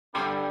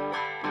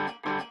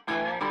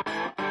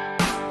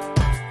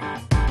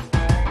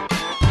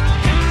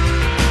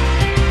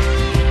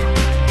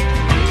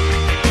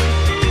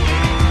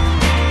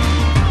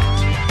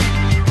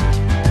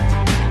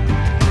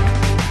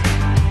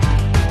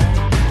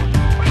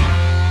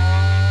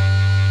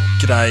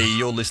G'day,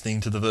 you're listening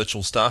to the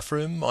Virtual Staff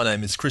Room. My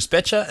name is Chris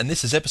Betcher and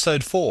this is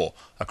episode 4,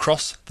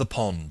 Across the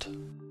Pond.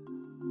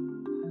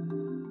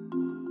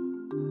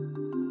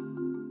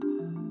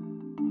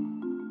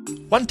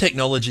 One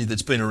technology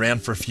that's been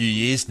around for a few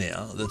years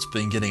now that's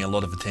been getting a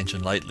lot of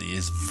attention lately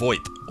is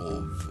VoIP,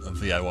 or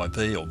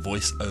VoIP, or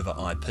Voice over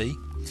IP.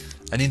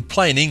 And in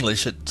plain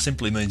English, it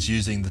simply means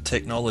using the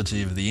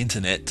technology of the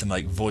internet to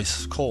make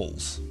voice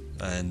calls.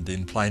 And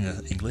in plain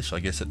English, I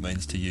guess it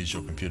means to use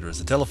your computer as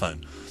a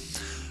telephone.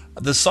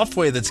 The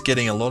software that's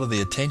getting a lot of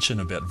the attention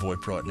about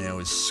VoIP right now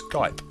is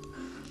Skype.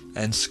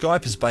 And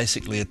Skype is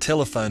basically a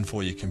telephone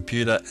for your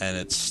computer,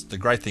 and the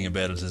great thing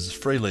about it is it's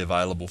freely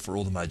available for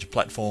all the major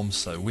platforms,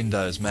 so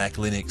Windows, Mac,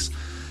 Linux,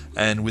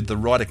 and with the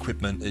right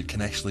equipment it can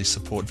actually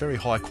support very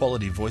high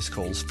quality voice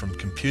calls from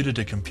computer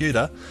to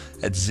computer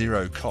at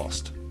zero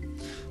cost.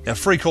 Now,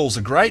 free calls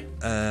are great,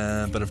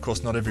 but of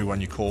course not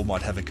everyone you call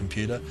might have a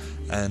computer,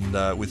 and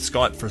with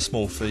Skype for a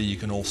small fee you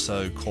can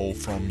also call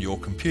from your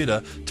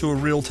computer to a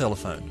real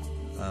telephone.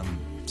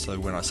 So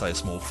when I say a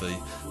small fee,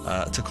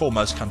 to call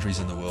most countries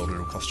in the world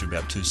it'll cost you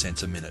about 2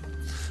 cents a minute.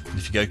 And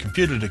if you go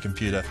computer to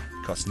computer,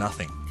 it costs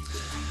nothing.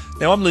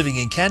 Now, I'm living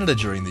in Canada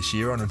during this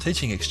year on a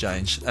teaching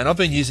exchange, and I've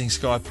been using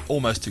Skype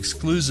almost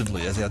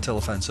exclusively as our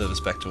telephone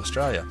service back to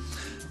Australia.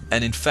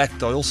 And in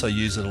fact I also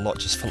use it a lot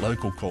just for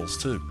local calls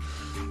too.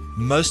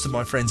 Most of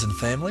my friends and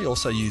family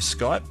also use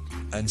Skype,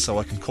 and so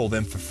I can call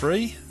them for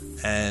free,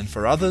 and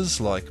for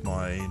others, like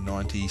my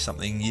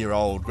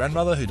 90-something-year-old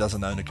grandmother who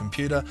doesn't own a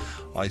computer,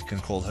 I can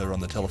call her on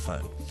the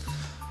telephone.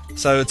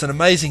 So it's an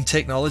amazing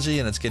technology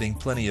and it's getting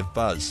plenty of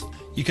buzz.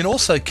 You can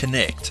also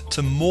connect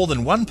to more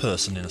than one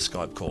person in a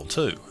Skype call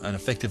too, and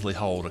effectively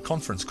hold a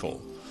conference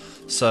call.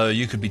 So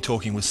you could be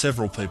talking with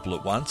several people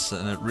at once,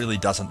 and it really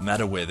doesn't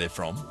matter where they're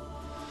from.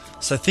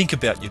 So think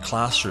about your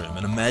classroom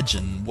and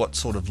imagine what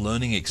sort of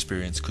learning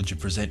experience could you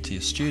present to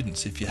your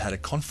students if you had a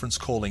conference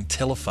calling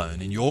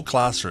telephone in your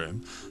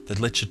classroom that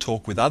lets you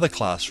talk with other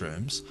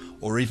classrooms,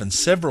 or even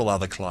several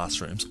other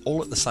classrooms,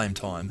 all at the same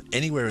time,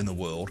 anywhere in the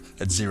world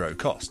at zero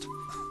cost.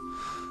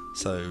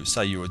 So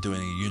say you were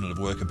doing a unit of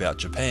work about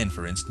Japan,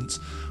 for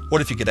instance.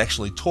 What if you could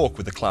actually talk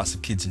with a class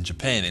of kids in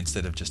Japan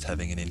instead of just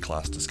having an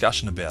in-class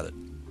discussion about it?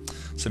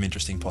 Some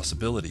interesting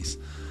possibilities.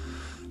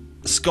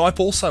 Skype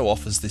also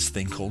offers this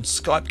thing called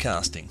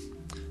Skypecasting,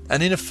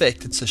 and in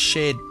effect it's a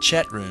shared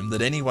chat room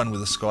that anyone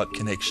with a Skype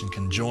connection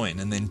can join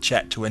and then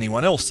chat to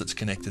anyone else that's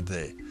connected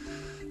there.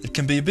 It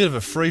can be a bit of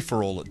a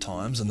free-for-all at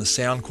times, and the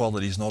sound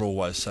quality is not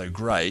always so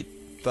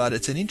great, but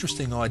it's an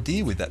interesting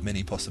idea with that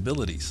many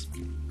possibilities.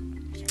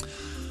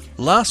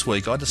 Last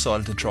week I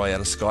decided to try out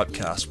a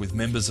Skypecast with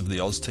members of the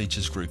Oz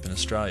Teachers group in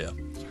Australia.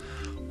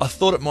 I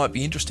thought it might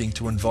be interesting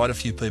to invite a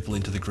few people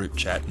into the group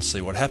chat and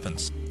see what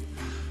happens.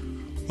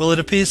 Well, it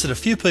appears that a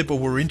few people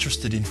were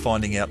interested in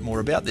finding out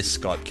more about this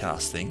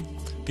Skypecast thing,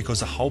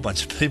 because a whole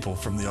bunch of people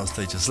from the Oz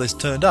Teachers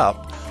list turned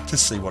up to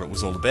see what it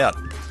was all about.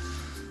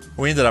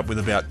 We ended up with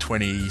about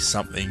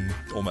 20-something,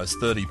 almost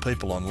 30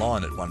 people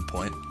online at one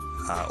point,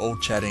 all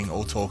chatting,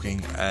 all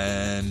talking,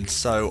 and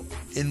so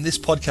in this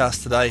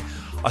podcast today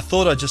I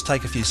thought I'd just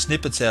take a few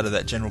snippets out of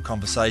that general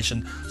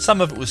conversation.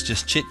 Some of it was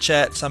just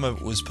chit-chat, some of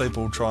it was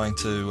people trying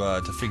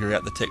to figure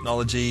out the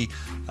technology,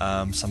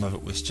 some of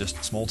it was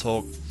just small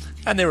talk,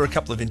 and there were a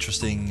couple of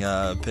interesting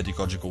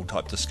pedagogical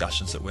type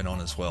discussions that went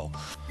on as well.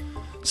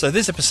 So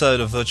this episode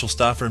of Virtual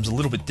Staff Room is a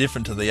little bit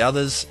different to the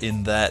others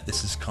in that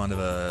this is kind of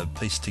a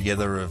piece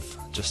together of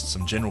just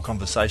some general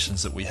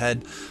conversations that we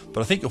had,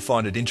 but I think you'll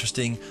find it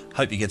interesting.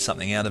 Hope you get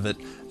something out of it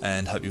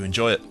and hope you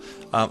enjoy it.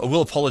 I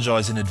will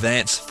apologise in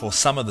advance for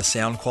some of the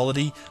sound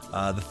quality.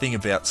 The thing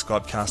about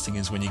Skypecasting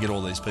is when you get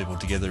all these people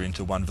together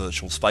into one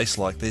virtual space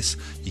like this,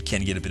 you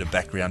can get a bit of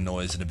background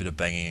noise and a bit of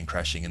banging and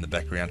crashing in the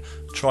background.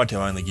 Tried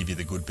to only give you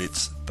the good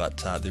bits, but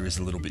there is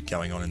a little bit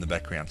going on in the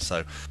background.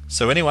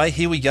 So anyway,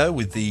 here we go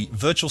with the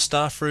Virtual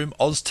Staff Room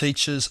Oz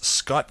Teachers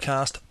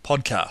Skypecast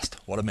podcast.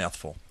 What a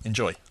mouthful.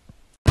 Enjoy.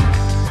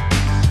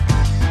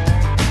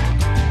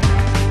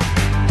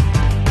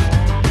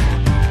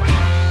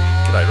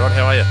 G'day Rod,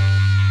 how are you?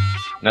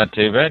 Not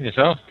too bad,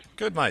 yourself?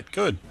 Good mate,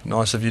 good.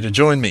 Nice of you to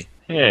join me.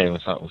 Yeah,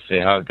 we'll see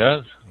how it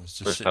goes.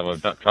 First time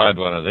I've tried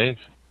one of these.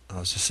 I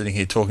was just sitting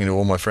here talking to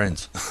all my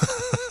friends.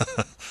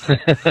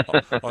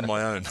 on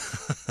my own.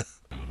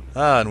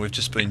 And we've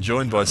just been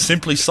joined by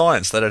Simply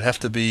Science. That'd have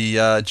to be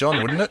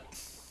John, wouldn't it?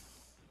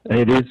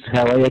 It is.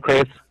 How are you,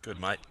 Chris? Good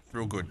mate,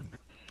 real good.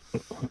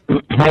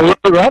 How are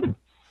you, Rod?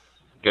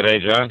 Good day,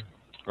 John.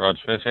 Rod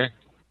Smith here.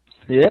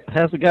 Yep,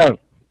 how's it going?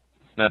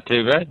 Not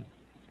too bad.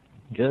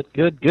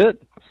 Good.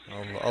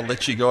 I'll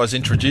let you guys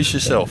introduce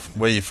yourself,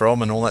 where you're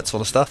from and all that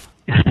sort of stuff.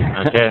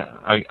 Okay,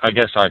 I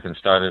guess I can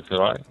start if you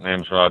like. My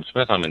name's Rod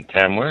Smith. I'm in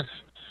Tamworth.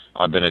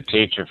 I've been a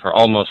teacher for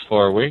almost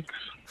 4 weeks.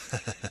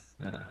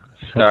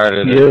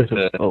 Started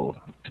at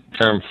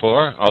term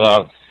 4,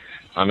 although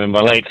I'm in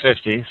my late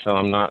 50s, so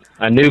I'm not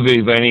a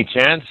newbie by any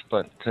chance,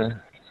 but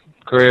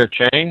career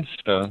change,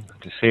 so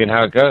just seeing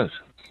how it goes.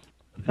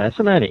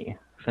 Fascinating.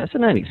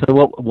 Fascinating. So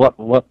what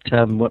were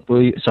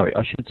you? Sorry,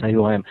 I should say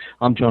who I am.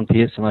 I'm John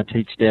Pearce, and I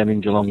teach down in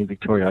Geelong in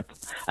Victoria,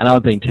 and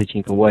I've been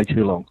teaching for way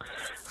too long.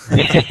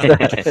 You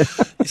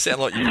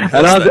sound like you've rehearsed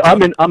And that,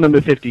 John. I'm in my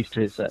 50s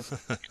too, so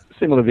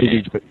similar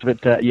vintage,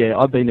 but yeah,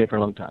 I've been there for a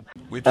long time.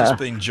 We've just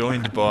been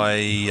joined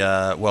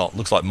by, well, it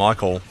looks like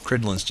Michael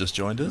Cridlin's just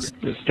joined us.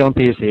 It's John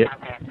Pearce here.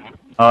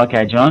 Oh,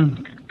 okay,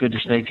 John. Good to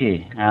speak to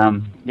you.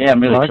 Yeah,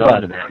 I'm really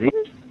excited about this.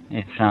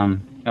 It's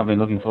I've been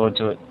looking forward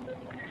to it.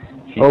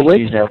 All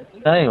week? Tuesday or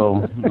Wednesday,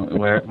 or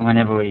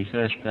whenever we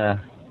first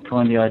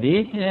coined the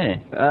idea.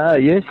 Yeah.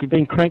 Yes, you've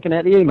been cranking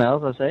out the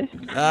emails, I see.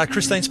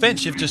 Christine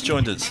Spence, you've just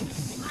joined us.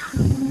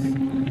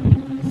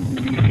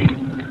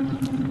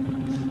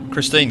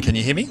 Christine, can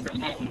you hear me?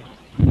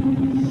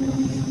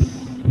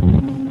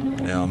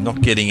 Now, I'm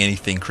not getting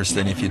anything,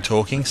 Christine, if you're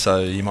talking,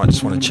 so you might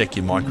just want to check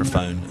your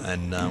microphone,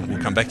 and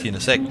we'll come back to you in a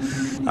sec.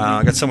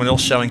 I've got someone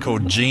else showing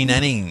called Jean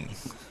Anning.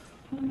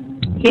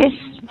 Yes,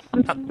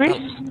 Chris.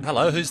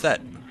 Hello, who's that?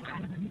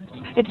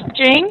 It's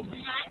Jean.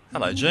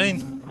 Hello,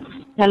 Jean.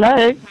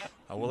 Hello.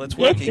 Oh, well, it's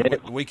working. Yes.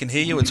 We can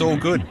hear you. It's all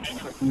good.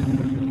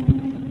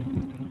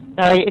 So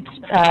it's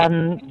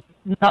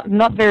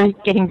not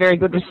getting very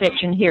good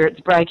reception here.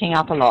 It's breaking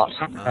up a lot.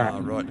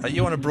 Right. Are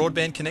you on a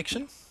broadband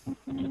connection?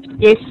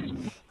 Yes.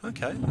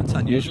 Okay, that's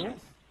unusual.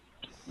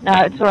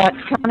 No, it's all right.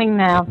 It's coming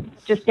now.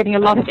 Just getting a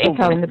lot of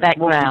echo in the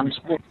background.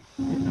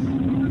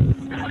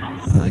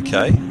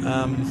 Okay.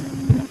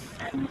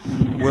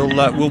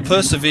 We'll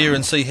persevere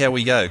and see how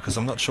we go, because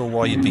I'm not sure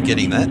why you'd be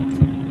getting that.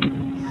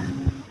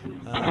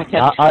 Okay.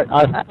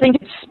 I think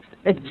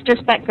it's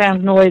just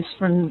background noise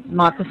from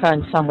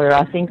microphones somewhere.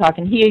 I think I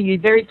can hear you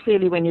very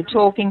clearly when you're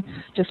talking.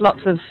 Just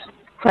lots of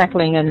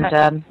crackling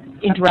and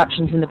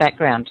interruptions in the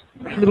background.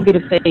 A little bit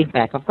of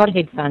feedback. I've got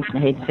headphones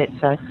and a headset,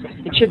 so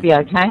it should be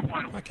okay.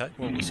 Okay,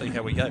 well, we'll see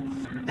how we go.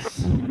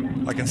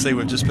 I can see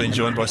we've just been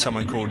joined by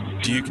someone called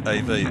Duke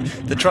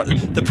AV.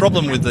 The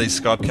problem with these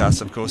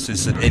Skypecasts, of course,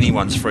 is that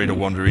anyone's free to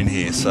wander in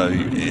here. So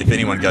if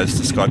anyone goes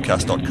to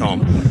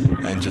skypecast.com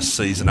and just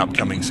sees an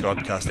upcoming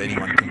Skypecast,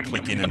 anyone can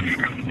click in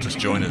and just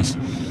join us.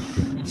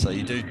 So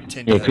you do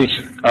tend to... Yeah, Chris,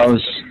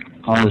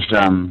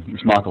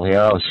 it's Michael here.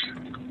 I was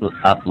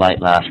up late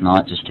last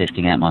night just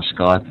testing out my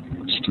Skype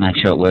just to make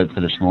sure it worked for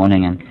this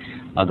morning, and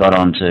I got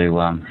onto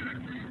went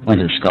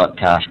to the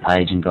Skypecast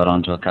page and got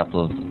onto a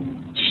couple of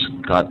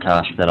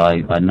Skypecasts that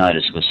I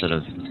noticed were sort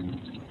of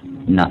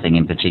nothing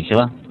in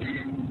particular,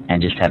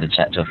 and just had a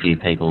chat to a few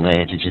people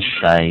there to just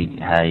say,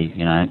 hey,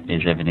 you know,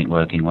 is everything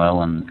working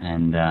well?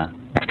 And yeah,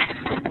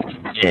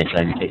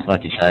 so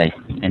like you say,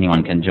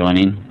 anyone can join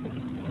in.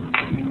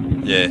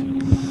 Yeah,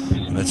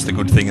 that's the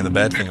good thing and the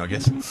bad thing, I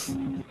guess.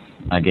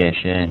 I guess,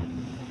 yeah.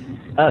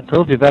 It's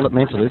all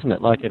developmental, isn't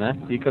it? Like, you know,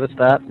 you've got to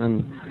start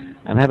and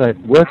have a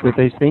work with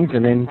these things,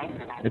 and then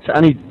it's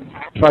only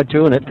try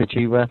doing it that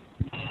you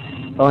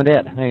find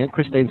out. Hang on,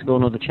 Christine's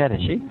gone on the chat,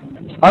 has she?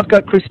 I've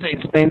got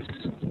Christine Spence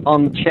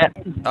on the chat.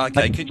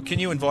 Okay, can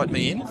you invite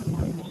me in?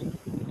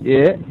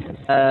 Yeah.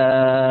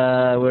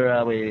 Where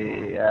are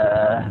we?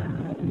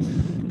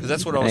 Because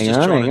that's what I was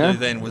just trying to do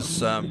then,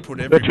 was put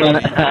everybody...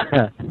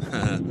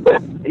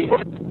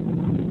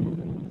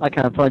 I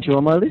can't find you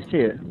on my list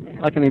here.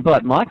 I can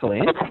invite Michael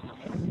in.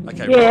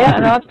 Okay, Yeah,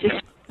 and I've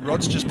just...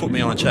 Rod's just put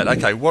me on a chat.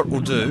 Okay, what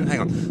we'll do... Hang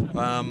on.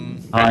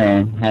 Hi,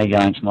 Anne. How you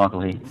going? It's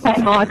Michael here.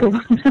 Hey, Michael.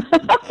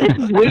 This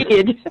is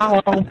weird.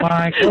 Oh,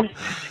 Michael.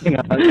 Hang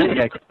on.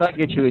 Okay, I'll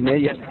get you in there.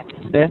 Yeah.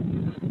 There.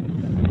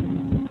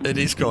 It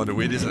is kind of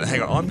weird, isn't it?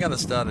 Hang on, I'm going to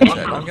start a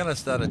chat. I'm going to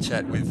start a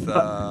chat with...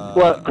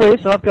 Well,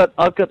 Chris, I've got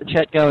the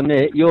chat going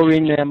there. You're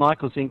in there,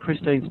 Michael's in,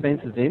 Christine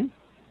Spencer's in.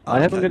 I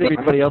haven't got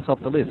everybody else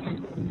off the list.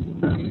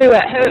 Who's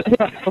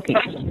talking?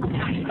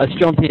 It's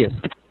John Pearce.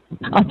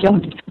 Oh,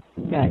 John.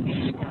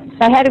 Okay.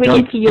 So how do we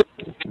get to you?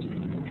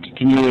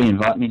 Can you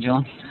invite me,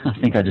 John? I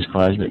think I just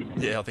closed it.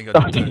 Yeah, I think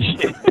I did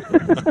too.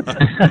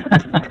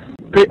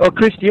 Or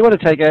Chris, do you want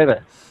to take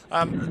over?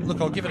 Look,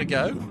 I'll give it a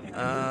go.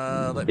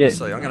 Let me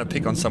see. I'm going to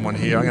pick on someone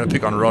here. I'm going to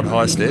pick on Rod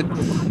Highstead,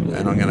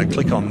 and I'm going to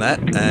click on that.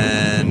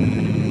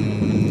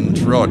 And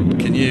Rod,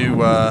 can you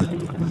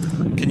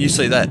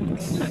see that?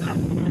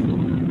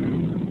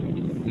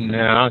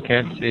 No, I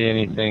can't see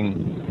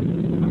anything.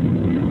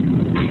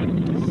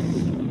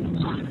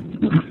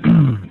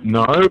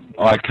 No,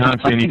 I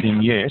can't see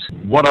anything yet.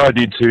 What I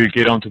did to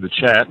get onto the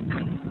chat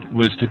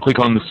was to click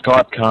on the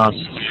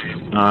Skypecast,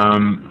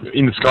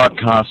 in the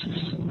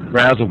Skypecast's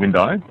browser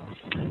window,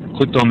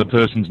 clicked on the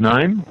person's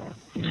name,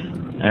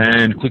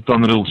 and clicked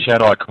on the little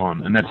chat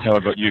icon, and that's how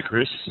I got you,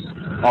 Chris.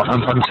 I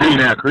can see you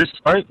now, Chris.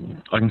 Sorry,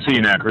 I can see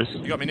you now, Chris.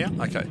 You got me now?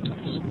 Okay.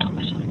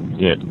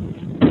 Yeah.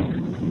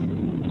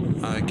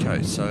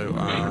 Okay, so...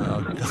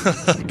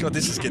 God,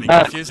 this is getting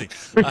confusing.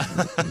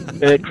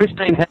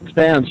 Christine has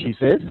found, she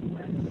says.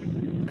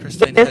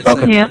 Christine Yes, has...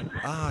 I'm here.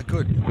 Ah,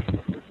 good.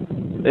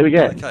 There we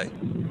go. Okay.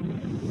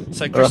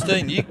 So,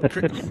 Christine,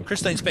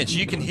 Christine Spence,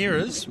 you can hear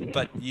us,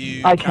 but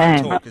you I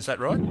can't can. talk. Is that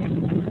right?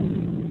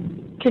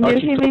 Can you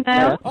hear me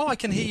now? Oh, I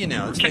can hear you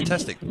now. It's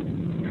fantastic.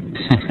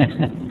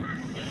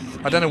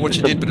 I don't know what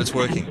you did, but it's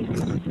working.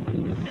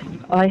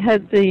 I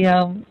had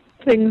the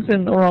things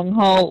in the wrong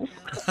holes.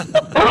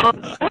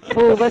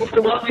 Oh, that's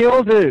the one we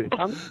all do.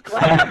 I'm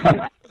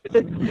glad.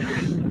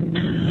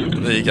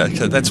 There you go.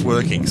 So that's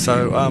working.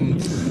 So I'm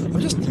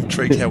just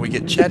intrigued how we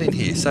get chat in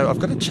here. So I've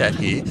got a chat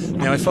here.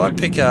 Now if I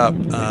pick up...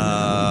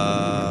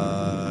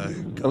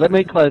 Let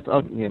me close.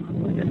 Oh, yeah.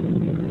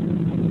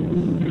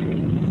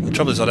 The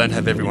trouble is I don't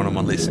have everyone on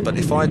my list, but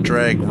if I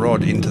drag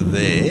Rod into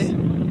there...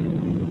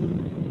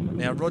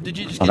 Now, Rod, did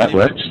you just... that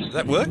worked.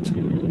 That worked?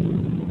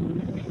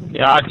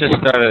 Yeah, I just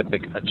started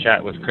a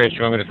chat with Chris.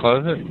 You want me to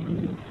close it?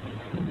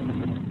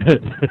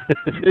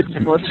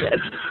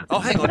 Oh,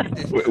 hang on.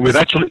 We've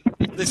actually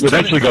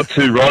got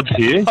 2 rods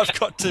here. I've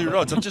got 2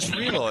 rods. I've just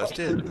realised,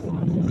 yeah.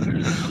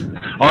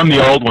 I'm the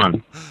old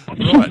one.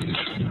 Right.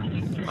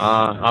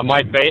 I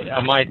might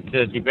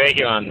debate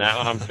you on that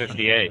one. I'm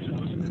 58.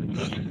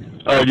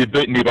 Oh, you've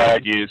beaten me by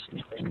 8 years.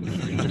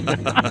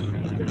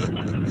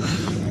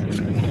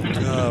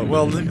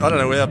 Well, I don't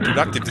know how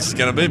productive this is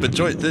going to be, but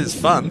joy, this is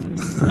fun.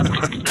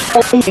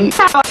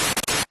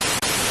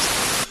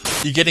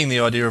 You're getting the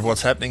idea of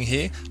what's happening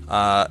here.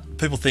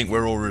 People think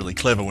we're all really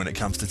clever when it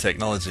comes to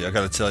technology. I've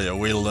got to tell you,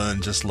 we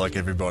learn just like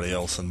everybody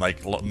else and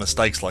make a lot of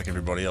mistakes like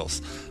everybody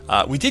else.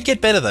 We did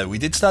get better though. We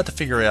did start to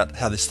figure out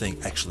how this thing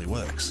actually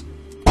works.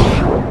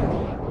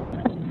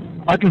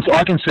 I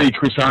can see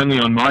Chris only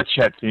on my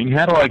chat thing.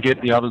 How do I get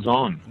the others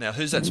on? Now,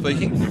 who's that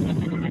speaking?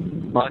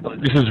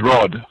 This is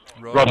Rod.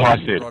 Rod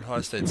Highstead. Rod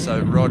Highstead. So,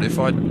 Rod, if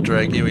I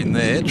drag you in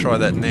there, try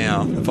that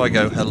now. If I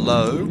go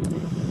hello,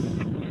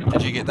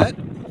 did you get that?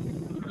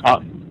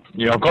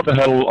 Yeah, I've got the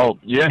hello. Oh,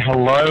 yeah,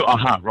 hello.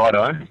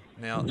 Righto.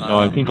 Now, So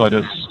I think I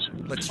just...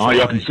 Oh,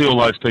 yeah, I can see all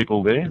those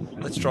people there.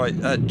 Let's try.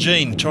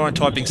 Jean, try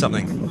typing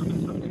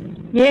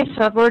something. Yes,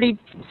 I've already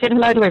said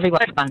hello to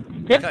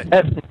everyone. Yep.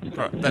 Okay.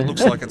 Right, that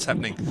looks like it's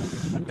happening.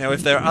 Now,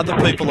 if there are other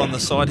people on the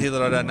side here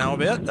that I don't know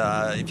about,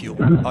 if you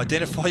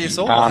identify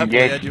yourself, I'll happily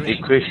add you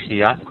in. Chris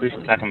here. Chris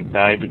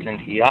Davidson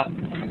here.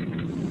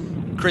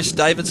 Chris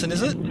Davidson,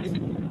 is it?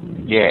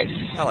 Yes.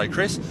 Hello,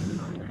 Chris.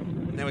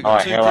 Now we've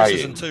got 2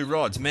 Chris's and 2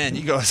 Rods. Man,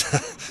 you guys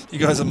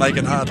are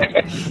making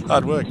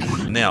hard work.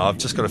 Now, I've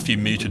just got a few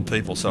muted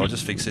people, so I'll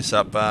just fix this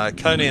up.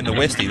 Conan the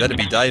Westie, that'd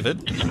be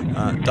David.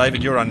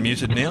 David, you're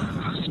unmuted now.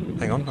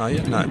 Hang on, are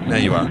you? No, now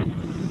you are.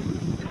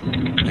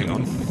 Hang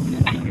on.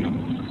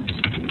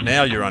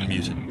 Now you're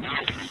unmuted.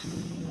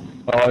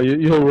 Oh,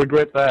 you'll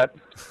regret that.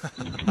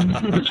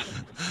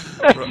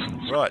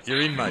 Right,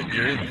 you're in, mate.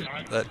 You're in.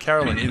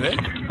 Carolyn, you there?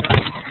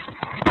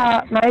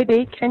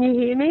 Maybe. Can you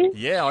hear me?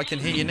 Yeah, I can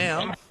hear you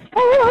now.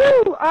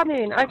 Oh, I'm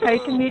in. Okay, you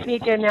can mute me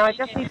again now. I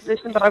just need to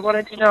listen, but I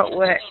wanted to know it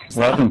works.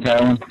 Welcome,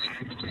 Carolyn.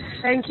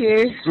 Thank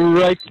you.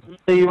 Great to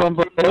see you on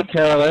board,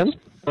 Carolyn.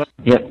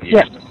 Yep.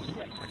 Yep.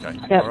 Okay,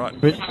 Yep. all right.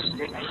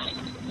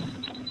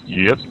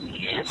 Yep.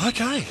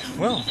 Okay,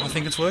 well, I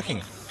think it's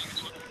working.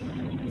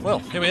 Well,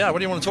 here we are. What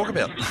do you want to talk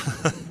about?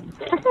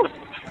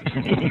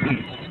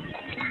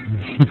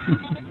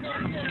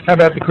 How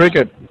about the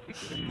cricket?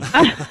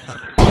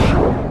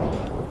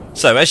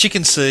 So, as you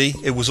can see,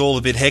 it was all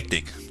a bit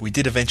hectic. We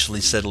did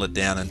eventually settle it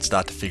down and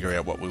start to figure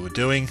out what we were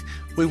doing.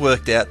 We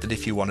worked out that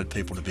if you wanted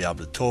people to be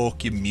able to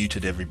talk, you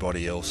muted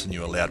everybody else and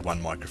you allowed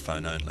one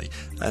microphone only.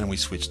 And we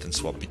switched and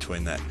swapped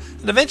between that.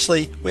 And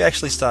eventually, we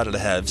actually started to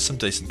have some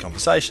decent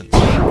conversations.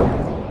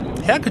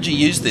 How could you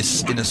use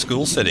this in a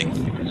school setting?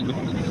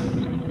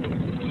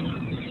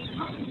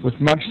 With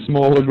much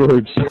smaller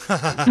groups.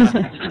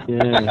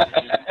 Yeah.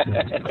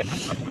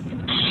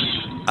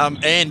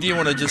 Anne, do you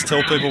want to just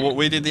tell people what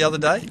we did the other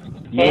day?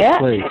 Yeah.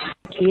 Please.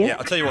 Yeah,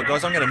 I'll tell you what,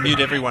 guys, I'm going to mute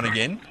everyone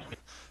again.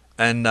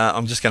 And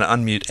I'm just going to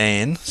unmute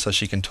Anne so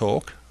she can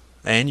talk.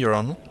 Anne, you're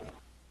on.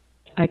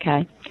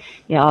 Okay.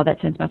 Yeah,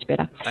 that sounds much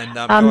better. And,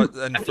 guys,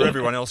 and for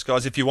everyone else,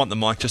 guys, if you want the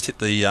mic, just hit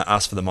the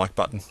ask for the mic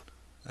button.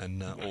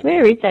 And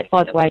Where is that,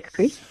 by the way,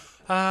 Chris?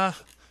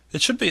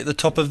 it should be at the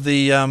top of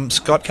the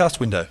Skypecast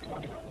window.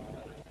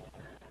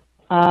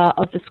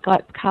 Of the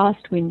Skype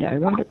cast window,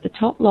 right at the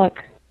top,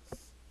 like...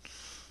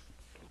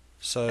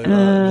 So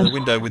the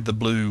window with the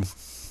blue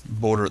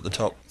border at the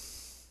top.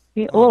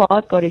 Yeah, all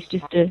I've got is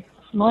just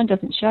mine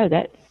doesn't show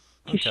that.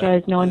 It just Okay.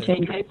 shows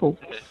 19 people.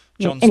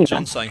 John's, Anyway.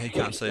 John's saying he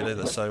can't see it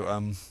either.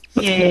 So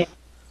Yeah.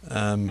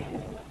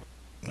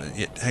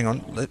 yeah, hang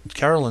on,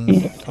 Carolyn.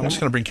 I'm just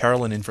going to bring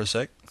Carolyn in for a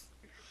sec.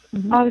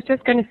 I was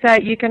just going to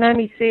say, you can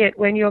only see it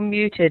when you're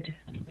muted.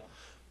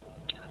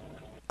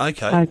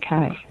 Okay.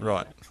 Okay.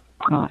 Right.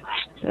 Right.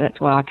 So that's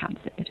why I can't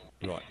see it.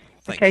 Right.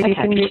 Thanks. Okay, you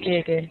Okay. can mute me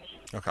again.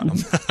 Okay.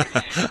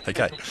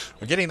 Okay.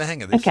 We're getting the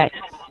hang of this. Okay.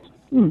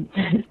 So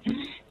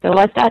will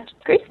I start,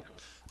 Chris?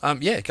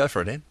 Yeah, go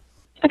for it, Anne.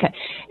 Okay.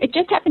 It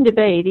just happened to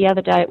be the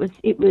other day.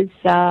 It was.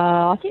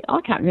 I think I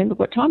can't remember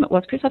what time it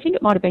was, Chris. I think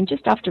it might have been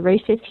just after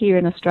recess here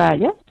in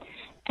Australia,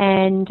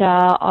 and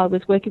I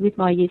was working with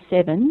my Year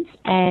 7s,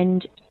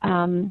 and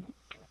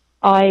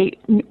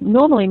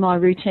normally my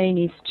routine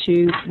is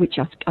to, which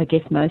I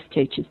guess most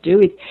teachers do,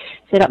 is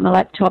set up my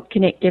laptop,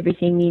 connect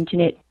everything, the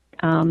internet,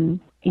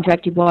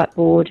 interactive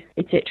whiteboard,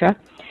 etc.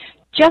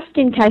 Just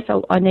in case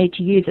I need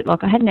to use it.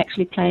 Like I hadn't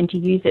actually planned to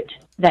use it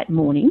that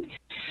morning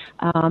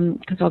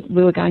because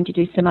we were going to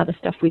do some other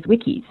stuff with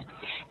wikis.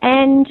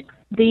 And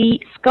the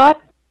Skype,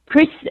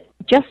 Chris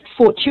just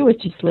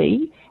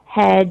fortuitously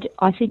had,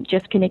 I think,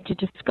 just connected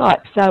to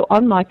Skype. So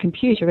on my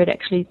computer, it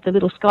actually, the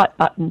little Skype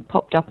button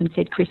popped up and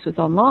said Chris was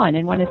online.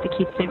 And one of the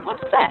kids said,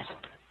 "What's that?"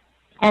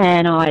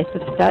 And I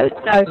sort of dozed.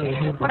 So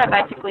what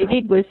I basically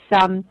did was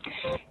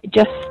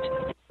just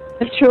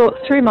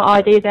threw my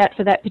ideas out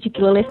for that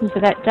particular lesson for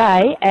that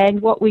day.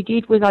 And what we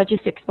did was I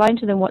just explained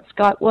to them what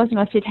Skype was. And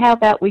I said, how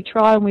about we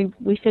try and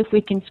we see if we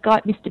can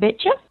Skype Mr.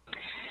 Betcher.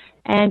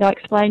 And I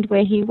explained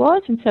where he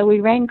was. And so we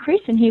rang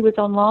Chris and he was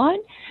online.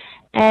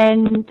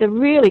 And the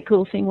really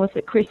cool thing was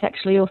that Chris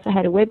actually also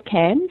had a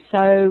webcam,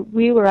 so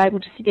we were able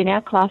to sit in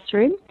our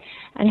classroom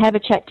and have a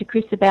chat to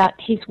Chris about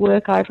his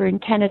work over in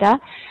Canada.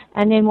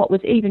 And then what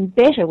was even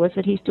better was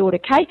that his daughter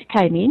Kate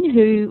came in,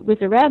 who was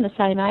around the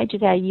same age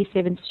as our Year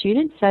 7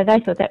 students, so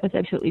they thought that was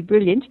absolutely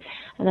brilliant.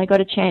 And they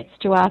got a chance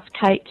to ask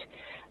Kate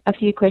a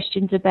few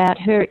questions about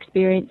her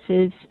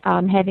experiences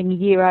having a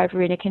year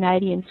over in a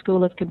Canadian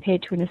school as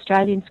compared to an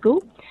Australian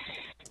school.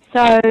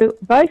 So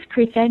both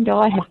Chris and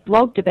I have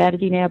blogged about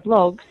it in our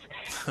blogs,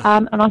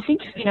 and I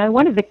think, you know,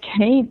 one of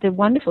the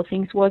wonderful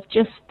things was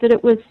just that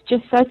it was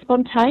just so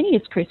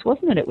spontaneous, Chris,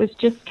 wasn't it? It was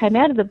just came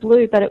out of the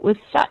blue, but it was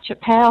such a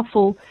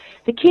powerful,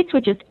 the kids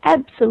were just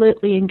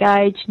absolutely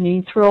engaged and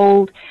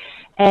enthralled,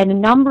 and a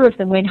number of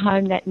them went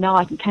home that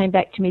night and came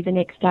back to me the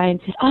next day and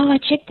said, "Oh, I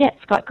checked out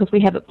Skype," because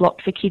we have it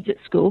blocked for kids at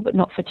school, but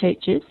not for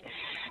teachers.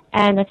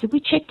 And I said, "We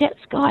checked out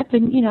Skype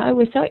and, you know,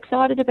 we're so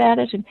excited about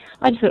it." And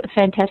I just thought it was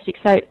fantastic.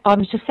 So I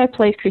was just so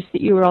pleased, Chris, that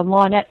you were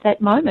online at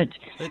that moment.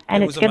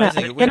 And it's going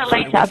to lead to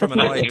other things. From an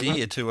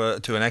idea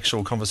to an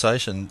actual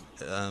conversation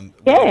in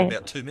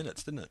about 2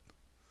 minutes, didn't it?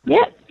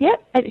 Yeah.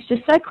 It's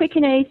just so quick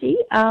and easy.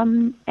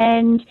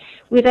 And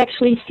we've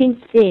actually,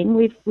 since then,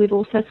 we've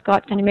also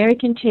Skyped an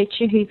American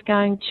teacher who's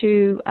going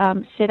to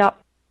set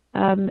up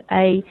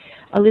a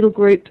little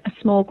group, a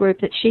small group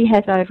that she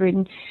has over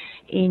in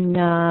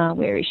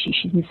where is she?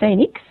 She's in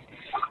Phoenix.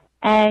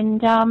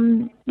 And,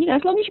 you know,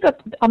 as long as you've got,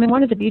 I mean,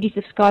 one of the beauties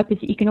of Skype is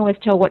that you can always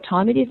tell what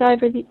time it is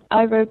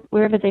over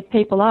wherever the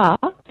people are.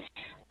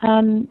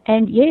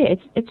 And yeah,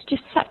 it's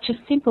just such a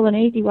simple and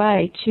easy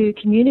way to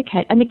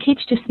communicate. And the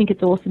kids just think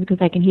it's awesome because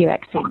they can hear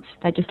accents.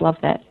 They just love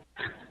that.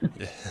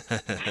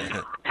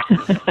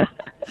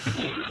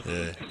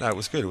 Yeah, no, it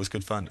was good. It was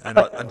good fun,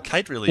 and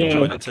Kate really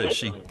enjoyed it too.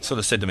 She sort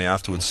of said to me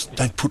afterwards,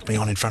 "Don't put me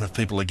on in front of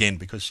people again,"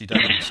 because she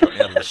don't even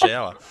got out of the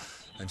shower,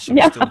 and she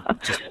was still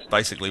just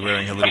basically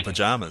wearing her little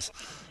pajamas.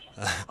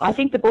 I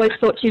think the boys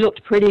thought she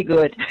looked pretty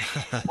good.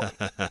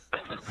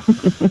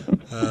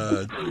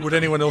 Would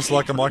anyone else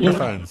like a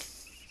microphone?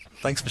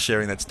 Thanks for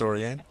sharing that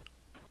story, Anne.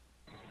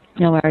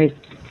 No worries.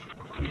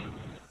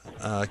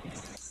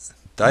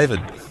 David,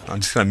 I'm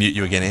just going to mute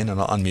you again, Anne, and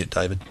I'll unmute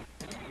David.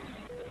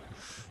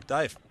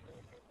 Dave.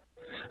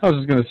 I was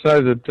just going to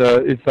say that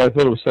if they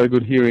thought it was so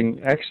good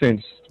hearing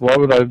accents, why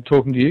were they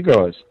talking to you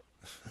guys?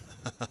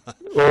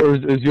 Or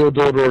has your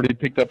daughter already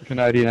picked up a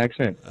Canadian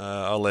accent?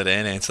 I'll let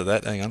Anne answer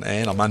that. Hang on,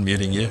 Anne, I'm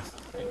unmuting you.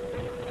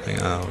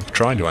 Hang on, I'm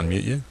trying to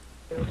unmute you.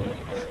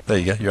 There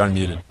you go, you're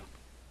unmuted.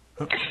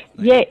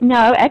 Yeah,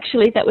 no,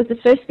 actually, that was the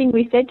first thing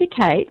we said to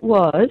Kate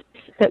was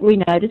that we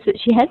noticed that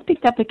she has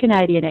picked up a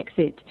Canadian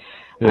accent.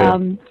 Yeah.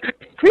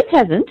 Chris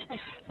hasn't,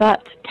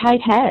 but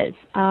Kate has.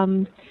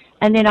 And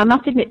then I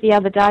must admit the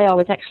other day I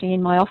was actually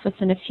in my office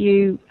and a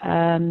few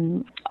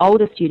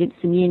older students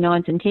in Year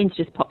 9s and 10s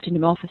just popped into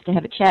my office to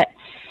have a chat.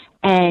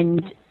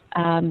 And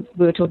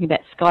we were talking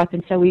about Skype,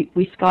 and so we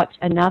Skyped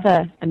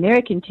another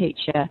American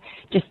teacher,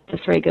 just the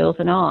three girls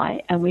and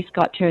I, and we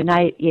Skyped her, and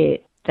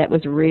that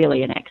was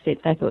really an accent.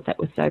 They thought that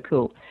was so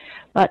cool.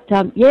 But,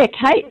 yeah,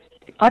 Kate,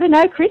 I don't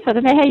know, Chris, I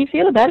don't know how you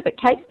feel about it, but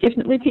Kate's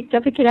definitely picked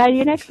up a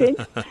Canadian accent.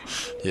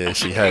 Yeah,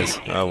 she has.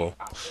 Oh, well,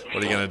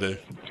 what are you going to do?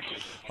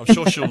 I'm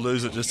sure she'll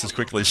lose it just as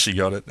quickly as she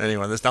got it.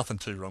 Anyway, there's nothing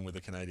too wrong with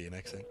a Canadian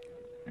accent.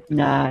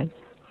 No.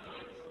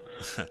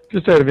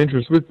 Just out of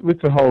interest,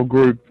 with the whole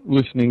group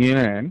listening in,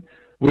 Anne,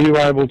 were you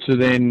able to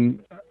then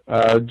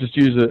just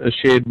use a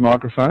shared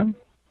microphone?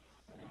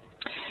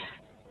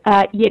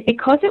 Yeah,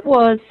 because it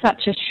was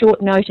such a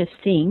short notice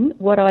thing,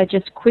 what I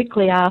just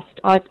quickly asked,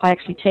 I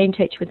actually team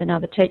teach with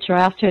another teacher,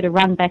 I asked her to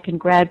run back and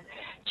grab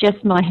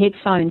just my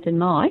headphones and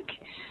mic,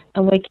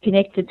 and we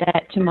connected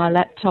that to my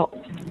laptop.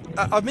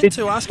 I meant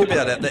to ask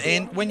about that,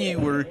 and when you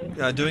were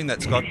doing that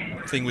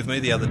Skype thing with me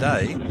the other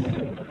day,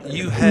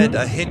 you had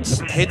a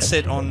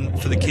headset on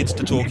for the kids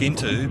to talk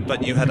into,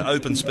 but you had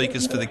open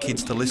speakers for the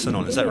kids to listen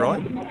on, is that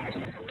right?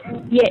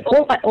 Yeah,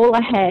 all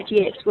I had,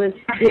 yes, was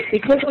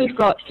because we've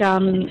got...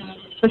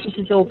 this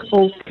is all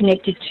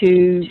connected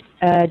to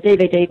a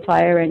DVD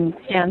player and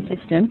sound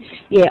system.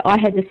 Yeah, I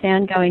had the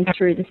sound going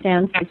through the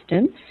sound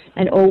system,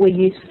 and all we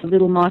used was a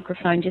little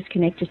microphone just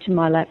connected to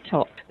my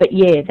laptop. But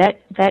yeah,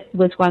 that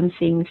was one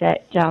thing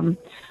that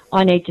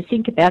I need to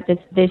think about.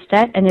 There's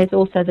that, and there's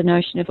also the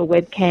notion of a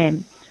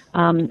webcam.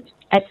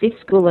 At this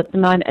school at the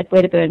moment, at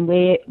Wedderburn,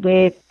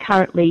 we're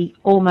currently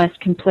almost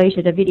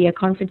completed a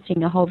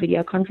whole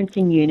video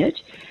conferencing unit.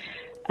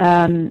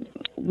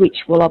 which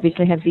will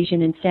obviously have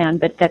vision and sound,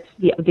 but that's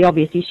the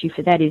obvious issue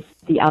for that is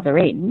the other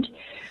end.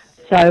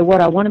 So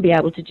what I want to be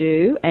able to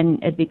do, and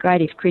it'd be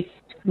great if Chris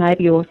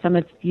maybe or some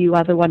of you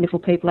other wonderful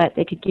people out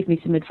there could give me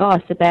some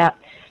advice about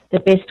the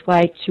best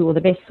way to, or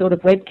the best sort of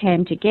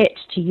webcam to get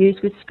to use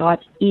with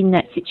Skype in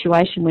that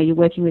situation where you're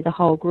working with a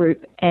whole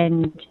group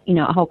and, you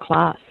know, a whole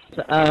class.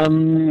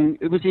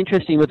 It was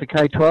interesting with the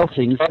K-12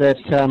 things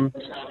that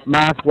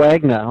Mark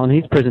Wagner on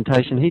his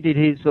presentation, he did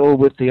his all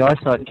with the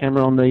eyesight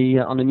camera on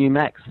the new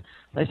Macs.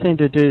 They seem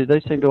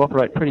to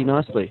operate pretty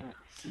nicely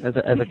as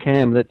a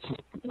cam that's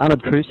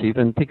unobtrusive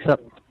and picks up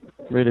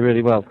really,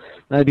 really well.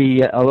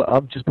 Maybe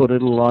I've just bought a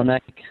little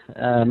iMac,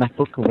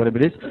 MacBook or whatever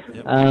it is.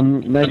 Yep.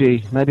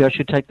 Maybe I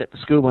should take that to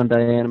school one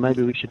day, and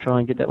maybe we should try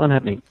and get that one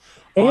happening.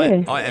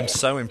 I am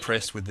so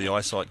impressed with the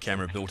eyesight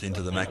camera built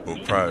into the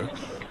MacBook Pro.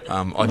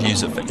 I'd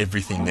use it for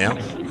everything now.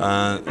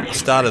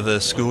 Start of the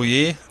school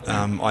year,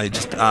 I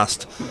just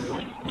asked,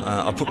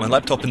 I put my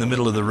laptop in the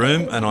middle of the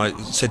room and I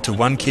said to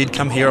one kid,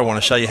 come here, I want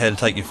to show you how to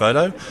take your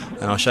photo.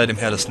 And I showed him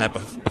how to snap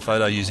a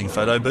photo using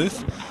Photo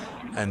Booth.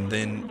 And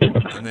then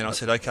I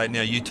said, okay,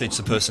 now you teach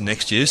the person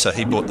next to you. So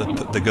he brought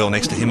the girl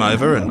next to him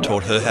over and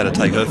taught her how to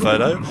take her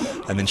photo.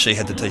 And then she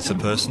had to teach the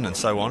person, and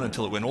so on,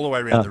 until it went all the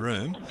way around the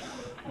room.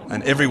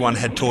 And everyone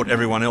had taught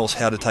everyone else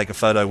how to take a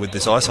photo with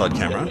this eyesight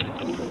camera.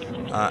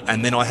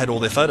 And then I had all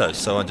their photos,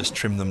 so I just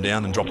trimmed them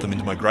down and dropped them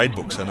into my grade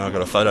book. So now I've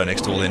got a photo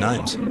next to all their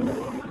names.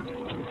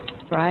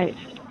 Right.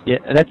 Yeah,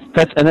 that's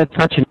such a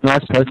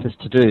nice process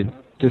to do.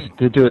 Just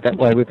to do it that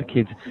way with the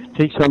kids.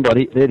 Teach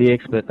somebody, they're the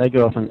expert. They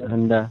go off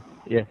and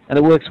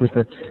it works with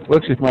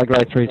my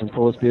grade 3s and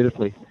 4s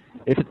beautifully.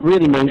 If it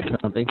really means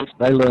something,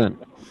 they learn.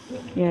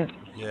 Yeah.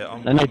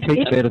 Yeah, and they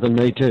teach better than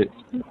me too.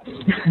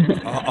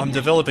 I'm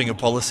developing a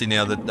policy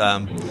now that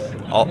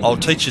I'll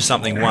teach you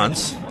something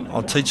once.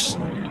 I'll teach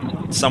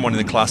someone in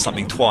the class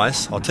something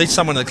twice. I'll teach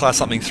someone in the class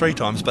something 3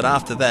 times, but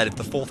after that, if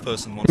the 4th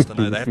person wants to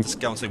know, they have to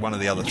go and see one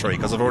of the other 3,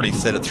 because I've already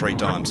said it 3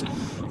 times,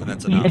 and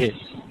that's enough. Yes.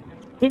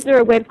 Is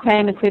there a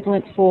webcam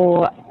equivalent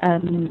for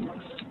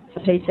the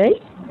PC?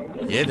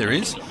 Yeah, there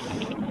is.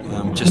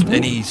 Just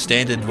any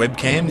standard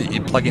webcam that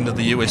you plug into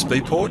the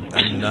USB port,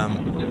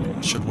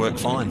 and should work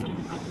fine.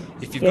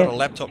 If you've got a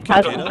laptop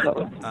computer,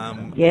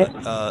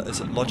 is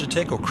it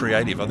Logitech or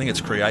Creative? I think it's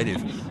Creative.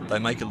 They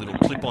make a little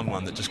clip-on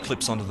one that just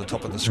clips onto the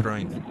top of the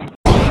screen.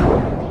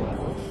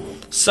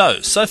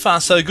 So far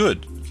so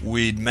good.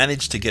 We'd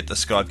managed to get the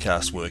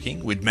Skypecast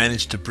working, we'd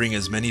managed to bring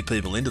as many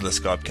people into the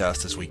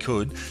Skypecast as we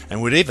could,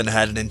 and we'd even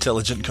had an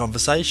intelligent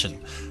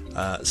conversation.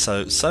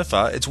 So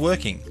far it's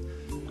working.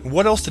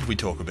 What else did we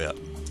talk about?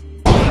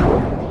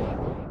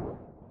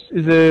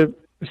 Is there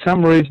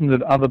some reason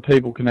that other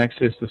people can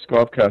access the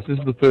Skypecast? This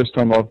is the first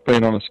time I've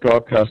been on a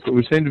Skypecast, but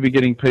we seem to be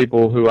getting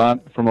people who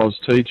aren't from Oz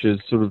teachers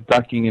sort of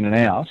ducking in and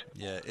out.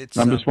 Yeah, it's.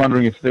 I'm just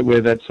wondering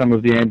where that some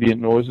of the ambient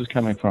noise is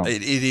coming from.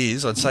 It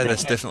is. I'd say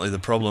that's definitely the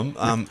problem.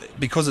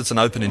 Because it's an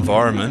open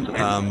environment,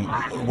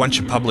 once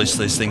you publish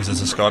these things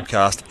as a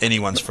Skypecast,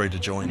 anyone's free to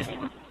join.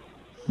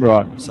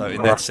 Right. So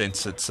in that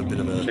sense, it's a bit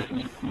of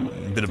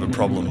a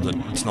problem that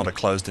it's not a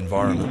closed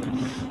environment.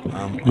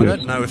 I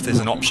don't know if there's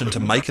an option to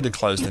make it a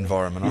closed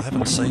environment. I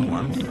haven't seen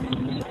one.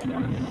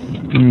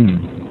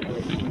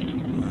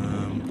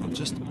 I've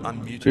just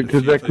unmuted.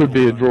 Because that could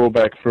be a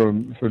drawback for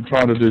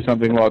trying to do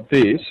something like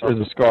this as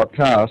a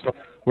Skypecast,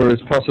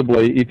 whereas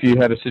possibly if you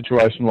had a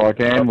situation like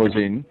Anne was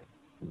in,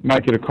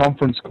 make it a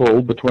conference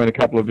call between a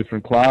couple of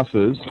different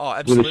classes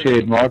with a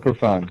shared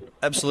microphone.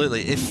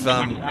 Absolutely. If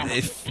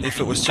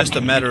it was just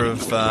a matter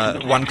of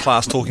one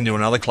class talking to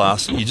another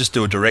class, you just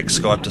do a direct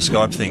Skype to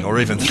Skype thing, or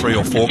even 3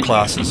 or 4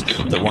 classes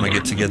that want to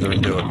get together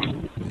and do it.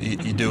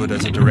 You do it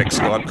as a direct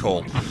Skype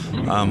call.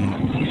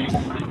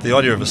 The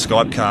idea of a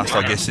Skypecast,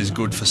 I guess, is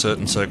good for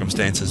certain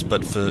circumstances,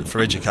 but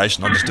for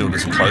education, I just do it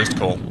as a closed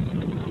call.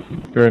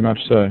 Very much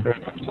so.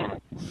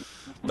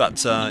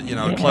 But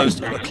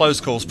a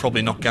closed call's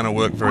probably not going to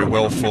work very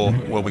well for.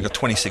 Well, we've got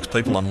 26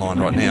 people online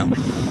right now,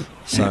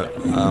 so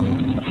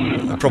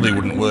it probably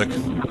wouldn't work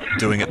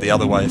doing it the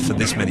other way for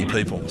this many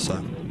people.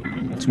 So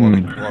that's why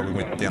we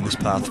went down this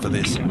path for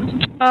this.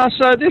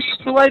 So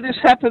the way this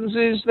happens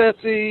is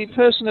that the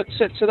person that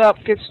sets it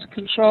up gets to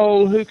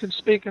control who can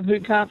speak and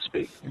who can't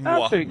speak.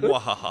 That's very good.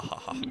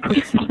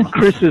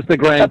 Chris is the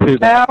grand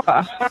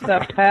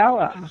The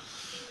power.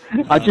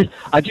 I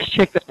just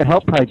checked the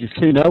help pages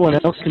too. No one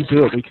else can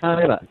do it. We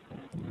can't ever.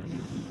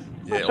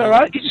 That's all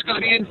right. You just got to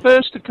be in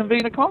first to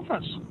convene a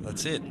conference.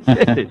 That's it.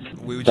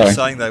 We were just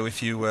saying, though,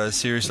 if you were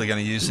seriously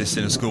going to use this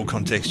in a school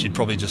context, you'd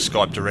probably just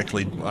Skype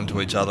directly onto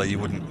each other. You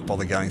wouldn't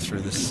bother going through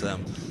this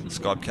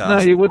Skypecast. No,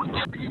 you wouldn't.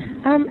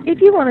 If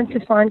you wanted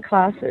to find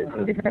classes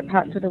in different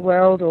parts of the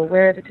world or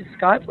wherever to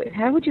Skype with,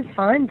 how would you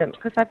find them?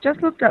 Because I've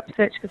just looked up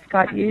search for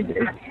Skype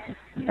users,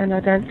 and I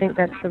don't think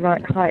that's the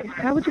right place.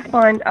 How would you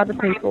find other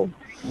people?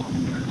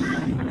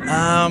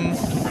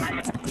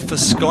 For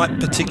Skype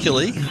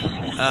particularly,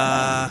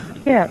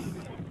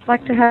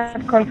 like to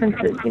have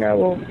conferences,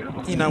 or...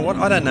 You know what,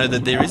 I don't know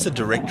that there is a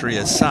directory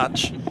as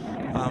such.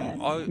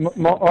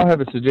 I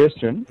have a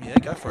suggestion. Yeah,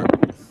 go for it.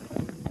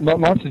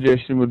 my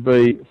suggestion would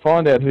be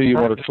find out who you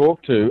want to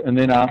talk to and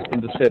then ask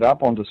them to set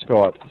up onto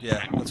Skype.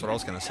 Yeah, that's what I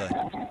was going to say.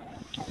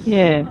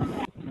 Yeah.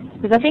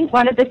 Because I think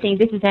one of the things,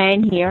 this is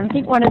Anne here, and I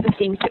think one of the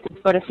things that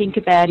we've got to think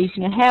about is,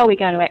 how are we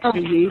going to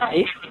actually use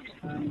this?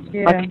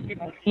 Yeah. Like,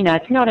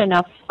 it's not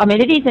enough. I mean,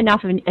 it is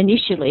enough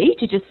initially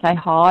to just say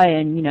hi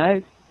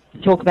and,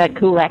 talk about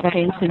cool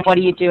accents and what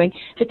are you doing.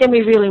 But then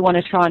we really want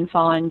to try and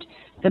find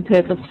some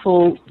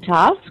purposeful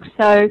tasks.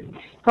 So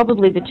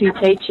probably the two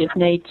teachers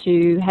need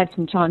to have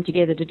some time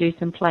together to do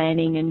some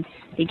planning and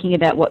thinking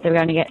about what they're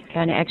going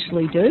to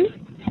actually do.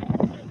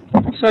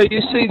 So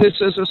you see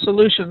this as a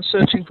solution,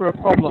 searching for a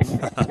problem.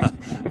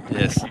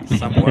 Yes,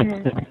 somewhat.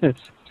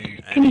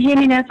 Can you hear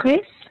me now,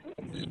 Chris?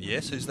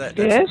 Yes, who's that?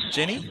 Yes. That's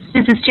Jenny?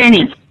 This is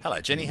Jenny.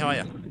 Hello, Jenny, how are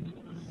you?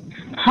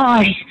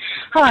 Hi.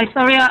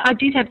 Sorry, I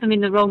did have them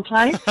in the wrong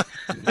place.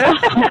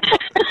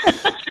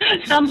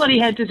 Somebody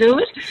had to do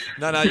it.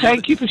 No,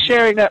 Thank you for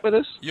sharing that with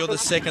us. You're the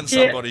second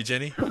somebody,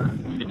 Jenny.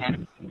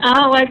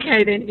 Oh,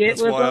 okay then. Yeah,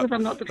 That's well, as why long as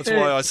I'm not the That's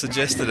first. why I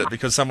suggested it,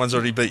 because someone's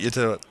already beat you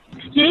to it.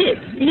 Yeah,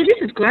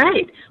 this is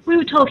great. We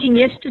were talking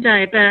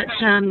yesterday about,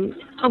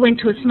 I went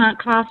to a Smart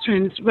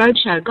Classrooms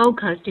roadshow, Gold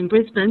Coast in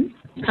Brisbane,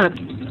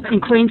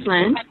 in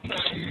Queensland,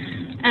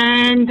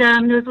 and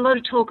there was a lot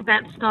of talk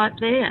about Skype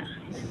there.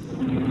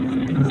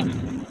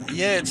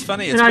 Yeah, it's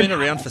funny. It's been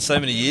around for so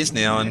many years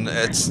now, and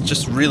it's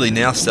just really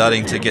now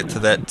starting to get to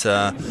that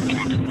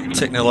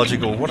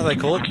technological, what do they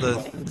call it?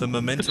 The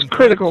momentum?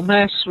 Critical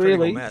mass,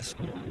 really. Critical mass.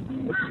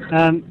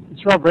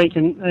 It's Rob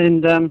Reekin,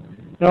 and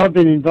I've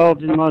been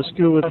involved in my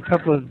school with a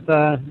couple of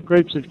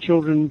groups of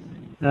children,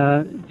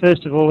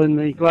 first of all in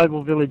the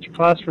Global Village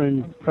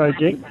Classroom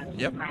project,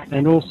 Yep.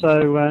 and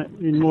also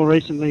more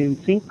recently in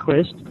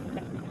ThinkQuest.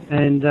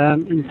 And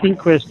in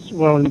ThinkQuest,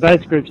 well, in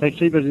both groups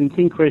actually, but in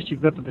ThinkQuest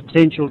you've got the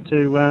potential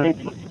to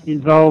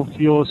involve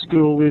your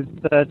school with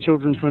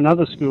children from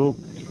another school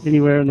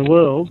anywhere in the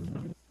world,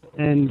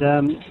 and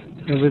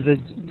with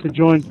the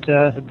joint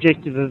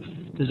objective of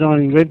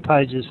designing web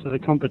pages for the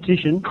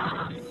competition.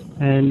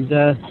 And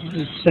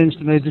it seems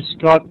to me this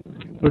Skype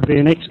would be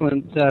an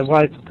excellent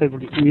way for people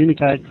to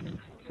communicate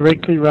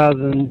directly rather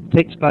than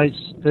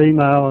text-based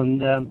email,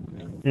 and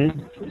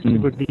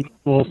it would be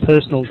more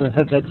personal to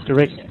have that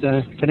direct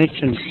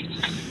connection.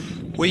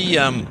 We,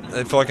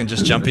 if I can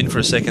just jump in for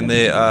a second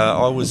there,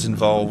 I was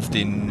involved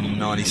in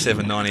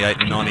 97,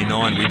 98 and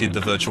 99. We did the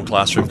virtual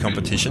classroom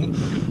competition,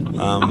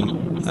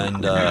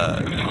 and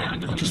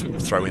I'll just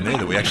throw in there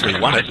that we actually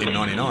won it in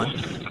 99.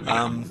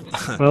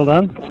 Well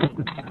done.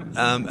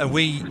 And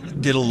we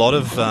did a lot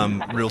of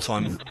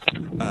real-time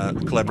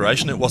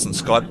collaboration. It wasn't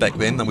Skype back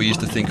then, and we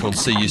used a thing called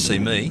See You See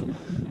Me,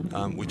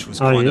 which was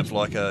kind of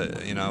like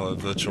a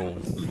virtual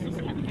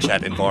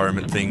chat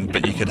environment thing,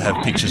 but you could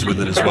have pictures with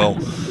it as well.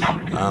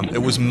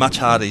 It was much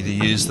harder to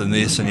use than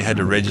this, and you had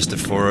to register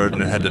for it,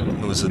 and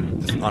it was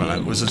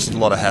just a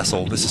lot of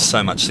hassle. This is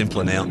so much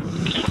simpler now.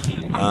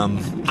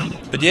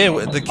 But yeah,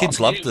 the kids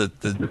loved the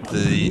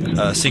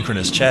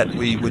synchronous chat.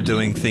 We were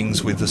doing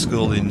things with a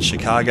school in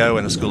Chicago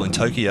and a school in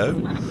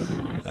Tokyo,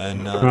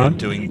 and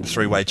doing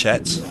three-way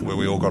chats where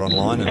we all got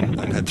online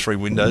and had three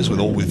windows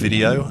with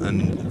video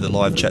and the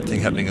live chat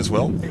thing happening as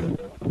well.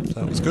 So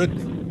it was good.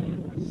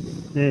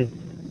 Yeah.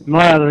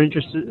 My other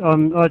interest,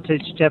 I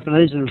teach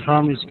Japanese in a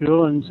primary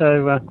school, and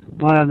so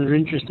my other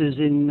interest is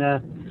in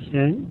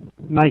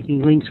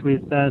making links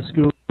with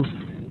schools.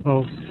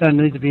 Well, don't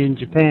need to be in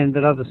Japan,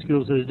 but other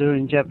schools that are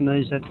doing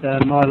Japanese at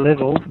my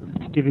level,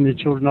 giving the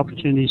children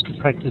opportunities to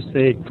practice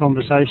their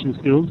conversation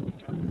skills.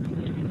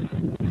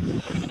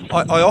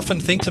 I often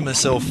think to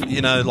myself,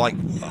 like,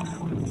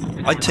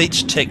 I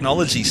teach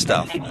technology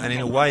stuff, and in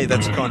a way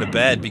that's kind of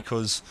bad,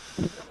 because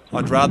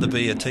I'd rather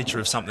be a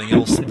teacher of something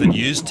else that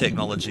used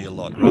technology a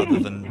lot rather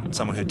than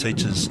someone who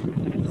teaches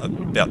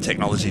about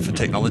technology for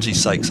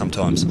technology's sake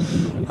sometimes.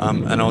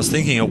 And I was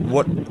thinking of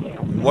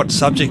what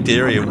subject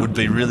area would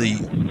be really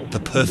the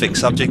perfect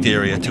subject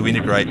area to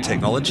integrate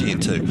technology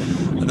into.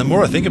 And the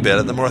more I think about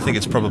it, the more I think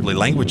it's probably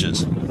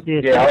languages.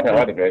 Yeah,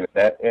 I'd agree with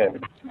that, yeah.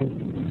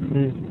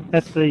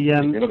 At the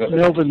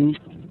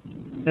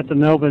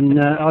Melbourne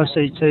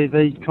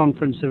ICTV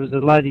conference, there was a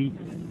lady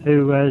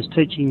who was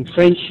teaching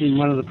French in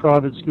one of the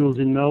private schools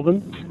in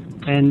Melbourne,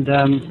 and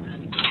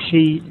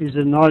she is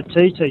an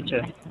IT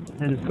teacher,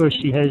 and of course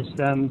she has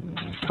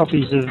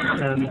copies of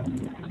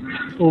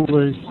all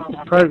the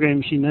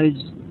programs she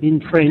needs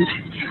in French,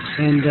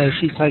 and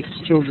she takes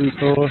children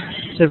for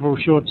several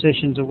short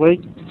sessions a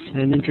week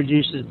and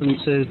introduces them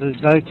to the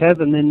vocab,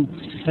 and then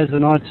has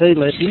an IT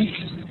lesson,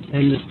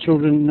 and the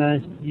children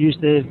use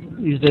their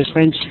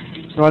French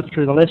right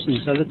through the lesson.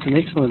 So that's an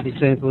excellent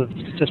example of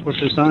just what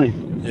you're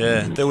saying.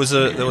 Yeah, there was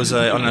a. I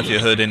don't know if you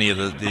heard any of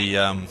the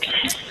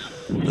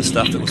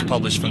stuff that was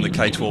published from the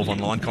K-12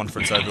 online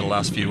conference over the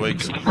last few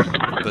weeks,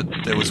 but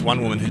there was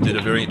one woman who did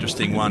a very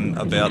interesting one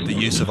about the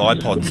use of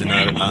iPods in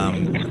a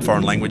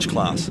foreign language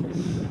class,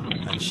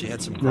 and she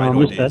had some great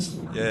ideas.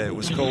 Yeah, it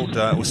was called.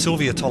 It was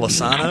Sylvia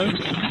Tolosano,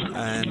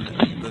 and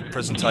the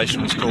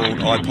presentation was called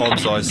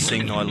 "iPods: I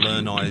Sing, I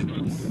Learn, I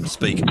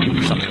Speak,"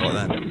 something like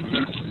that.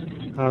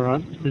 All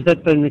right. Has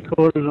that been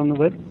recorded on the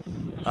web?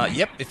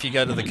 Yep, if you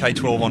go to the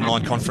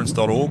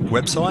K12onlineconference.org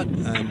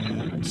website,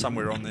 and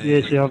somewhere on there.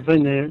 Yes, yeah, I've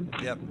been there.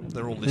 Yep,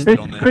 they're all listed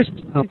on there. Chris,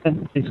 okay,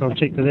 thanks, I'll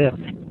check that out.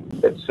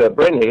 It's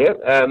Brent here.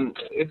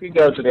 If you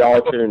go to the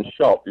iTunes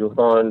shop, you'll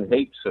find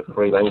heaps of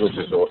free language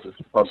resources,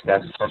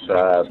 podcasts,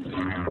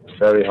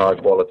 very high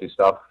quality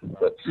stuff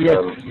that's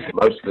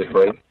mostly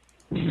free.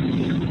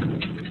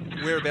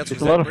 Whereabouts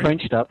There's was a lot that, of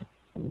Brent? French stuff.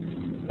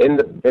 In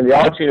the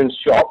iTunes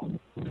shop,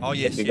 Oh,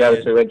 yes, if you go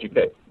yeah. to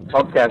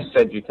podcasts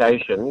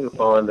education, you'll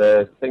find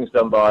things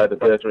done by the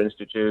Goethe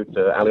Institute,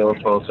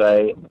 Alliance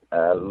Française,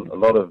 a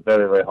lot of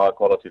very, very high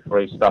quality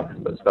free stuff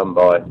that's done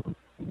by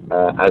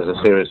as a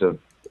series of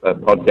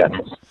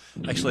podcasts.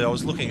 Actually, I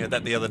was looking at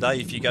that the other day.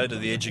 If you go to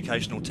the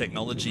educational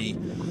technology,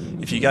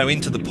 if you go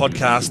into the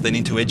podcast, then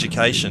into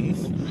education,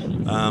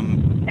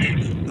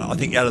 I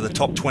think out of the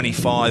top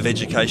 25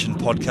 education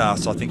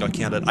podcasts, I think I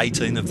counted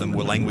 18 of them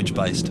were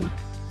language-based.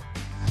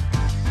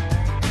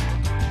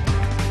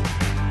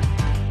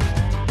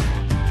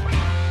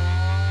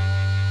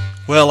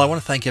 Well, I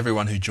want to thank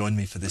everyone who joined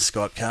me for this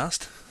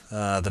Skypecast.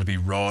 That'll be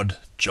Rod,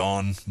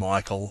 John,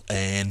 Michael,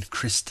 Anne,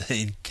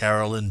 Christine,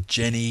 Carolyn,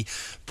 Jenny,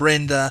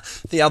 Brenda,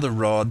 the other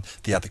Rod,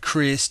 the other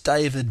Chris,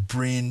 David,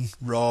 Bryn,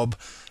 Rob,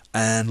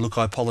 and look,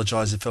 I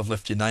apologise if I've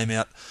left your name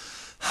out.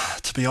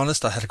 To be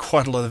honest, I had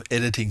quite a lot of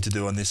editing to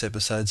do on this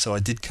episode, so I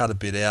did cut a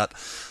bit out.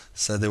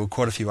 So there were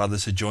quite a few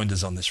others who joined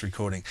us on this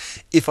recording.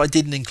 If I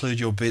didn't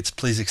include your bits,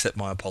 please accept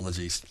my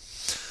apologies.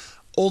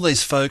 All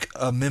these folk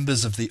are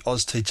members of the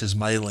Oz Teachers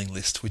mailing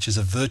list, which is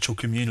a virtual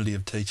community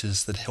of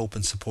teachers that help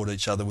and support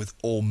each other with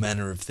all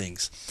manner of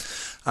things.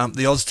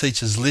 The Oz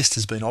Teachers list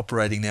has been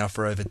operating now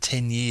for over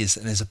 10 years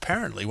and is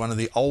apparently one of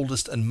the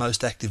oldest and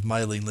most active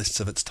mailing lists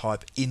of its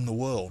type in the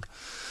world.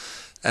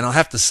 And I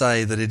have to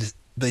say that it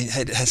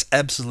has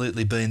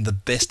absolutely been the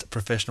best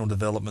professional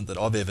development that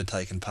I've ever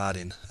taken part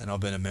in, and I've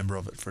been a member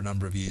of it for a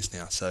number of years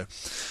now. So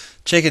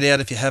check it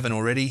out if you haven't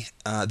already.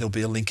 There'll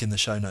be a link in the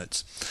show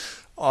notes.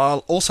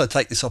 I'll also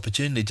take this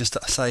opportunity just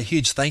to say a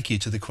huge thank you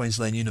to the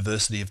Queensland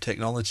University of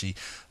Technology,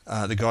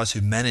 the guys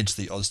who manage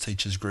the Oz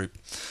Teachers Group.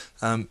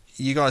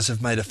 You guys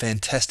have made a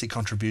fantastic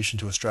contribution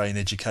to Australian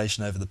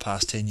education over the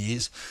past 10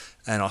 years,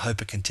 and I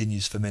hope it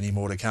continues for many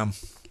more to come.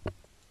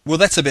 Well,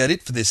 that's about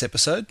it for this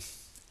episode.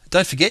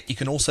 Don't forget, you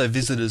can also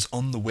visit us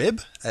on the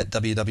web at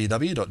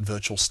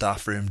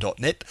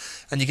www.virtualstaffroom.net,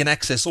 and you can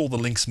access all the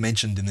links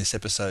mentioned in this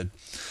episode.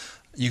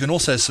 You can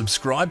also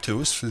subscribe to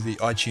us through the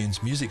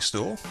iTunes Music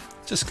Store.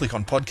 Just click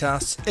on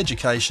Podcasts,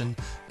 Education,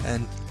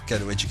 and go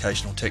to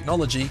Educational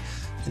Technology,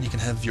 and you can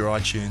have your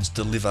iTunes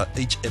deliver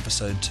each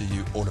episode to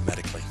you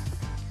automatically.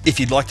 If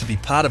you'd like to be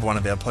part of one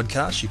of our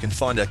podcasts, you can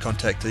find our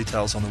contact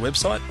details on the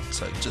website,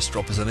 so just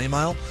drop us an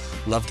email.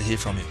 Love to hear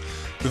from you.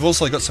 We've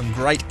also got some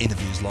great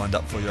interviews lined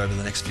up for you over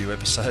the next few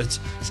episodes,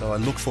 so I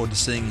look forward to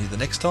seeing you the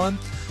next time.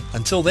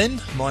 Until then,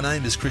 my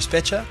name is Chris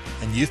Betcher,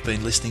 and you've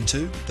been listening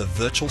to The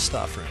Virtual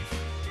Staff Room.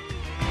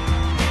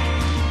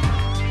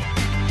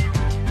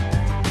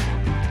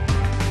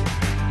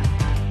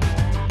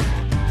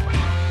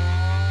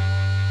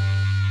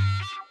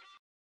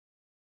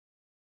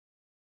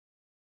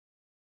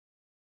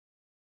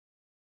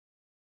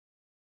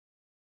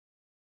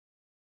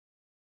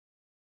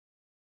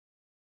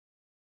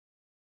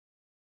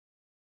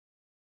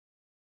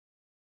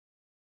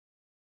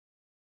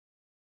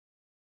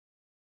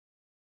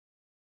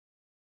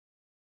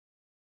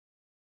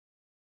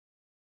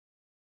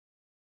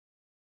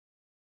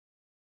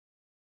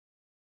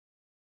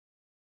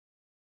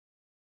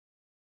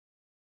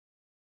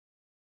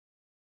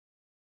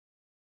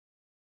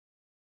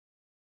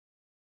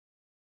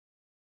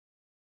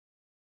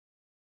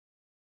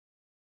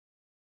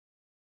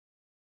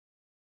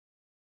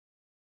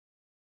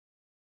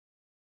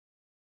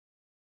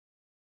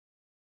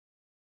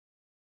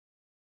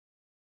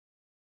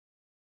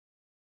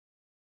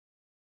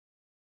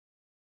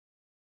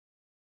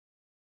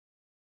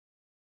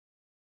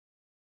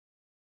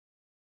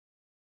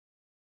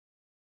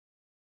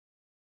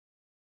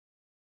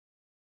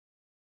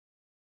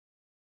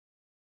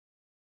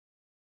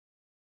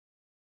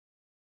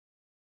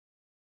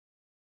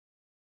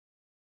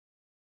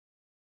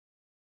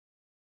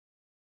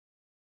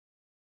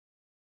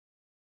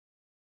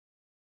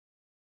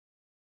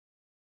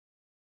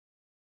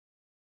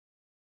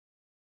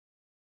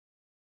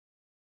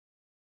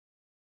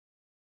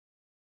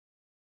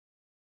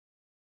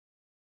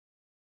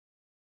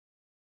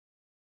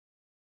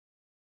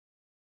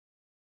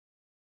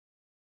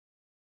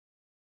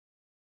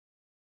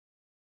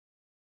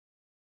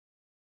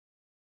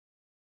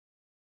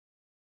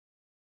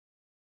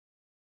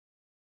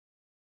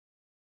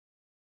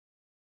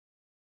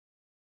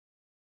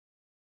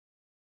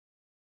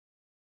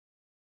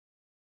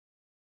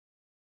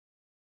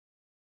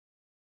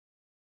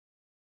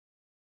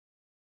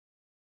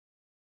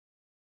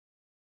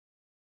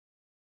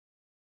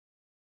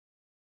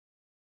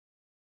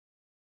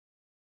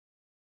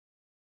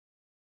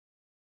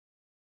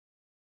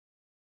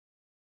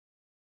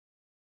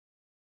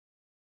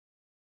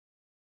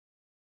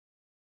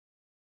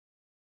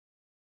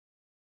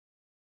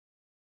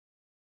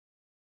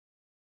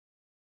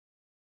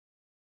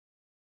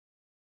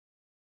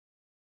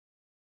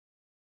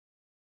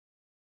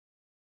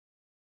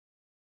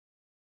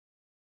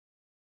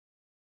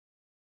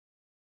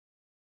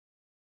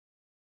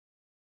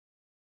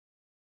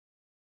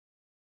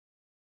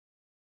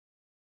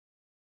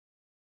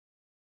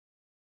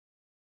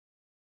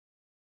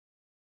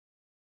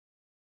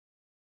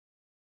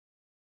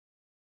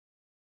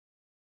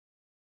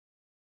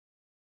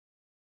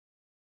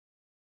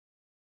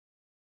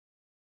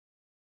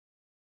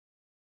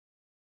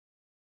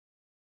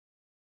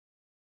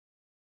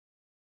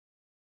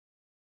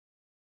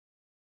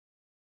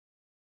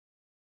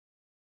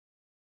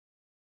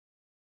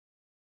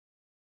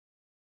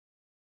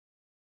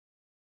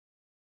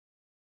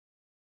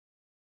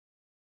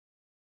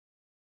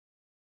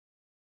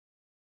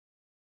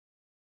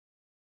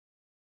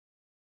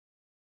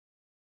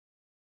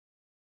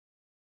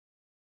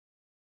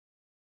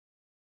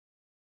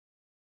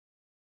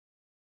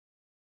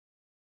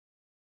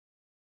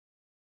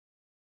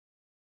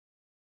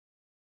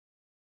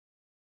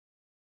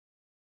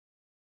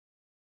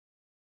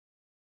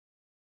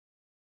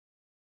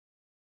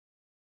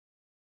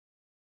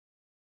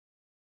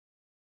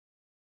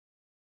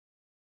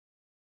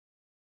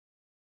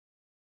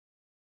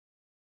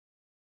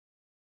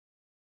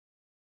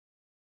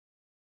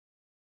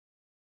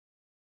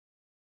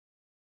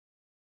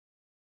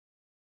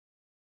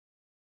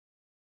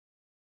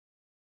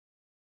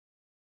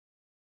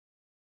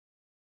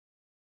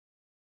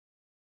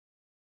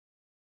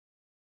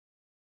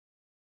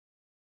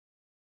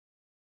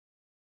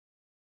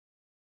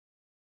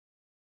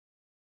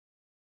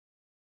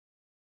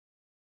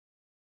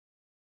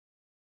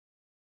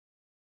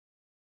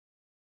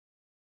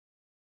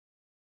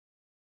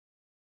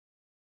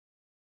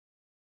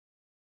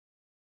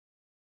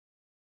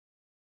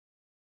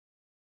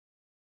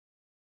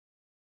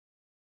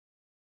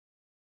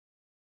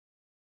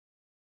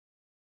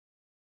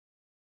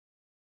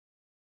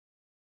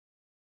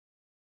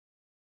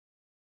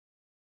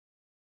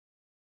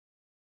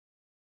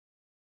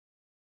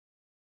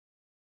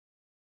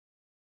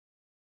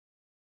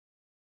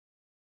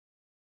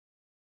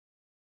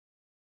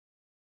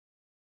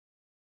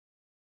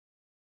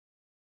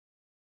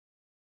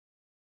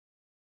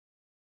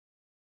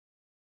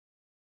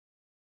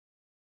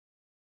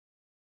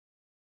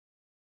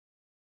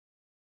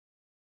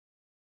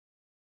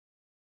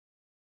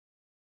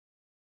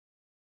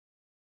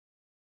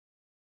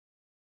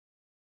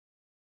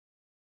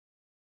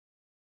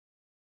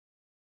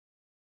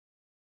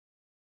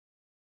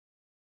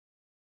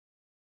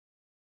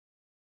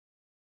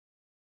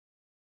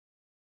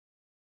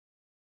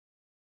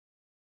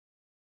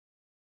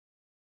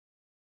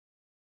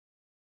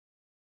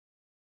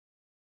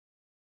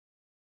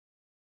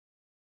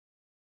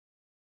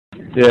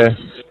 Yeah.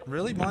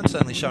 Really? Mine's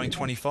only showing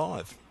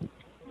 25.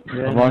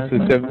 Yeah,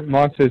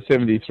 mine says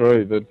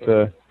 73,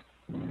 but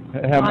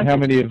how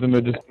many of them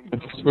are just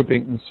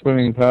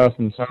swimming past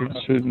and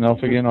shooting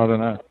off again? I don't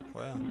know.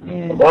 Wow.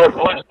 Yeah.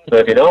 Mine's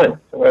 39.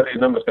 Where are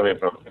these numbers coming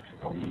from?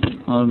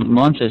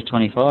 Mine says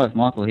 25.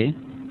 Michael here.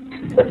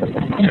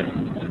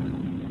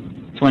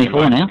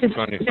 24 now.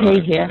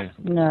 Me here.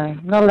 No,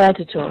 not allowed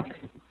to talk.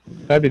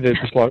 Maybe they're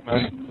just like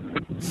me.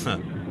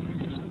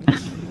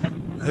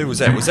 Who was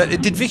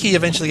that? Did Vicky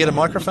eventually get a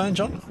microphone,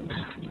 John?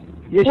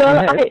 Yes,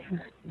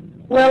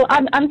 Well,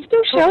 I'm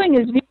still showing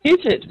as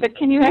muted, but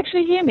can you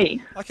actually hear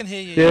me? I can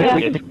hear you. Yeah.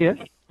 Yeah.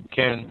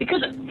 Can.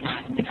 Because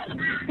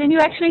can you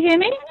actually hear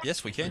me?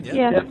 Yes, we can.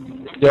 Yeah.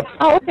 Yep.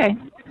 Oh, okay.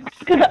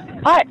 Because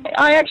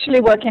I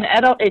actually work in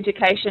adult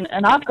education,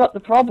 and I've got the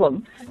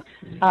problem.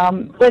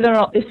 Whether or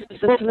not this is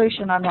the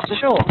solution, I'm not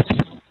sure.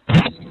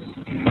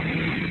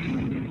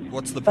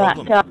 What's the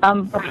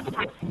problem?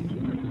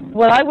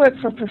 Well, I work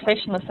for a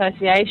professional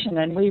association,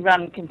 and we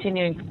run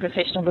continuing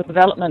professional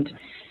development,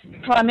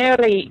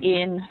 primarily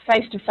in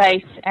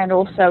face-to-face and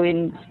also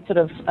in sort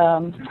of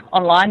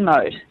online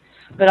mode.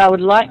 But I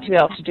would like to be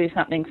able to do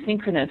something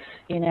synchronous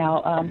in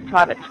our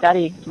private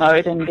study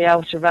mode and be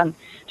able to run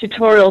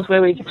tutorials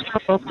where we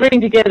bring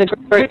together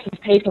groups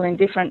of people in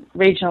different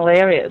regional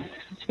areas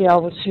to be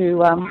able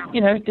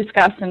to,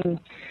 discuss and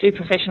do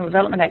professional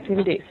development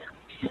activities.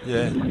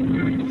 Yeah.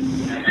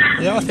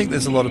 Yeah, I think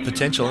there's a lot of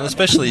potential, and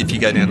especially if you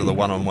go down to the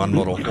one-on-one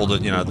model or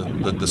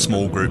the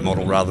small group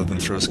model rather than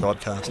through a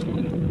Skypecast.